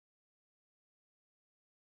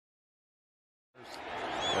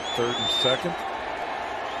third and second.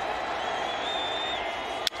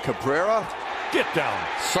 Cabrera. Get down.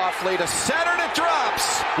 Softly to center, and it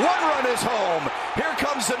drops. One run is home. Here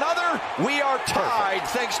comes another. We are tied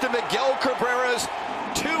thanks to Miguel Cabreras.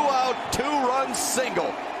 2-out, 2-run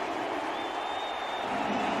single.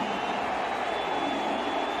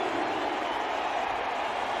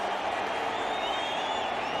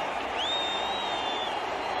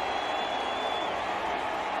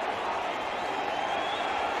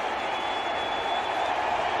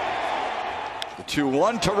 The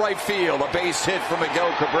 2-1 to right field. A base hit from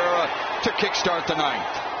Miguel Cabrera to kickstart the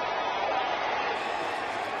ninth.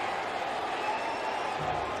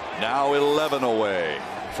 Now 11 away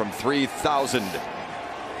from 3,000.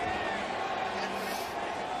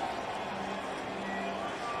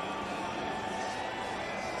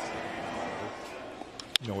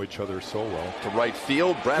 Know each other so well. To right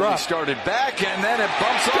field. Bradley started back, and then it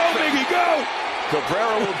bumps up. Go, Miggy, go!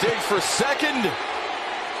 Cabrera will dig for second.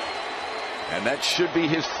 And that should be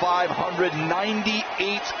his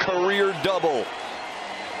 598th career double.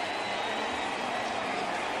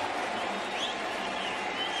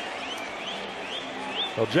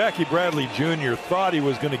 Well, Jackie Bradley Jr. thought he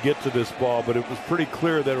was going to get to this ball, but it was pretty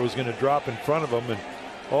clear that it was going to drop in front of him, and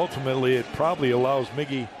ultimately it probably allows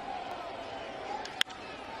Miggy.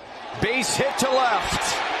 Base hit to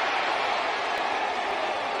left.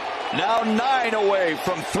 Now 9 away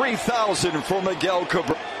from 3,000 for Miguel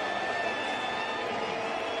Cabreras.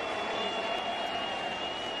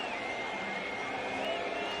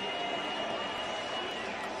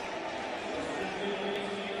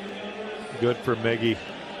 Good for Miggy.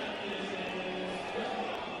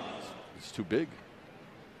 It's too big.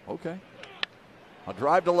 Okay. A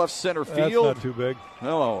drive to left center field. That's not too big.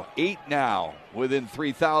 No, 8 now within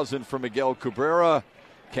 3,000 for Miguel Cabrera.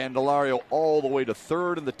 Candelario all the way to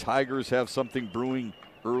third, and the Tigers have something brewing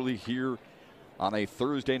early here on a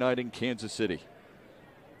Thursday night in Kansas City.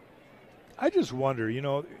 I just wonder, you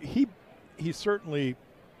know, he certainly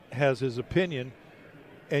has his opinion,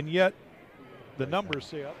 and yet the numbers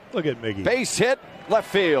say, look at Miggy. Base hit, left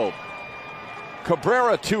field.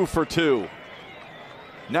 Cabrera 2 for 2.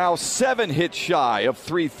 Now 7 hits shy of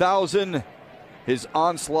 3,000. His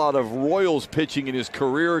onslaught of Royals pitching in his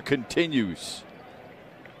career continues.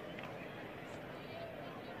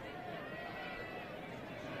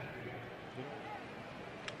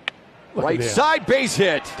 Right side base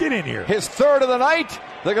hit. Get in here. His third of the night.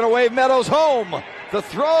 They're going to wave Meadows home. The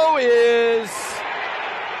throw is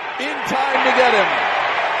in time to get him.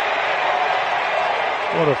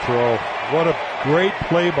 What a throw. What a great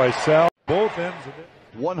play by Sal. Both ends of it.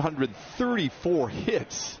 134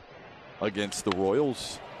 hits against the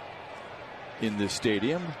Royals in this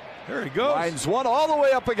stadium. There he goes. Lines one all the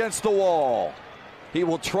way up against the wall. He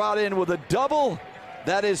will trot in with a double.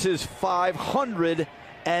 That is his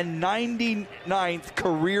 599th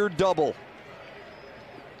career double.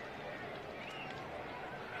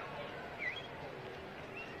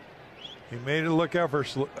 He made it look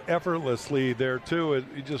effortlessly there, too.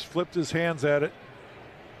 He just flipped his hands at it.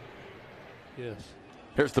 Yes.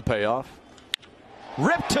 Here's the payoff.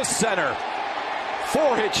 Ripped to center.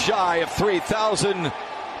 4 hits shy of 3,000.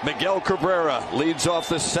 Miguel Cabrera leads off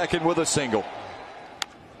the second with a single.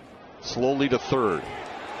 Slowly to third.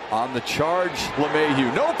 On the charge,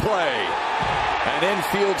 LeMahieu. No play. An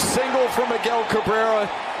infield single from Miguel Cabrera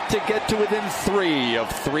to get to within 3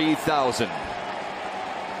 of 3,000.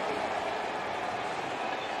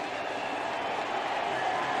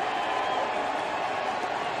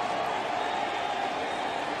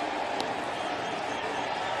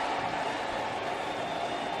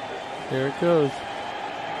 There it goes.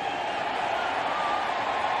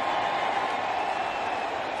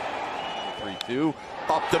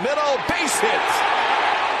 Up the middle, base hit.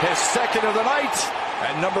 His second of the night,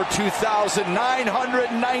 and number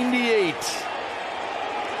 2,998.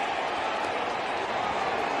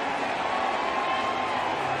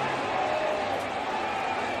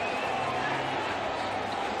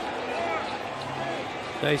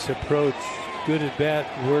 Nice approach. Good at bat.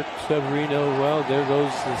 Worked Severino well. There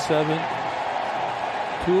goes the 7.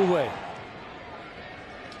 2 away.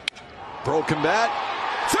 Broken bat.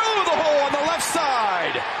 Through the hole on the left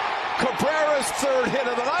side. Cabrera's third hit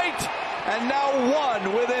of the night. And now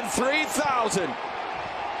 1 within 3,000.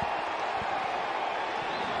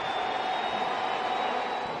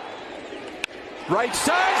 Right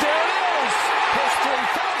side. There it is. His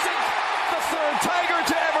 3,000th. The third Tiger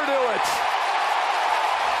to ever do it.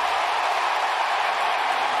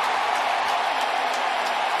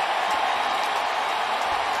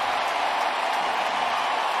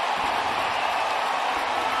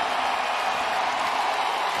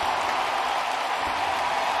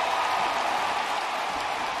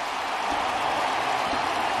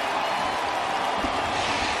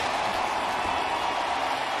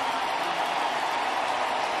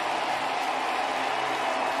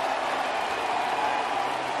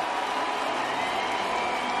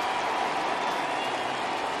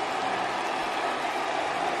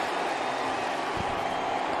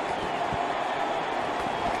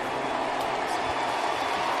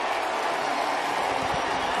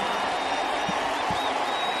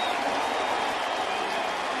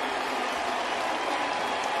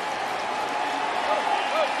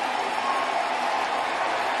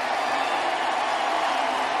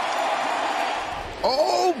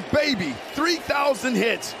 baby, 3,000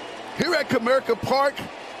 hits here at Comerica Park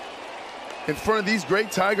in front of these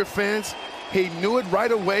great Tiger fans. He knew it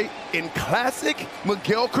right away in classic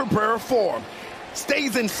Miguel Cabreras form.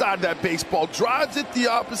 Stays inside that baseball, drives it the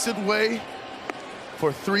opposite way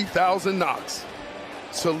for 3,000 knocks.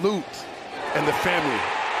 Salute, and the family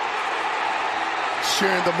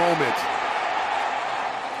sharing the moment.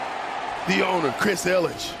 The owner, Chris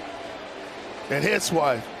Illich, and his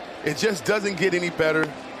wife. It just doesn't get any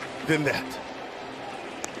better than that.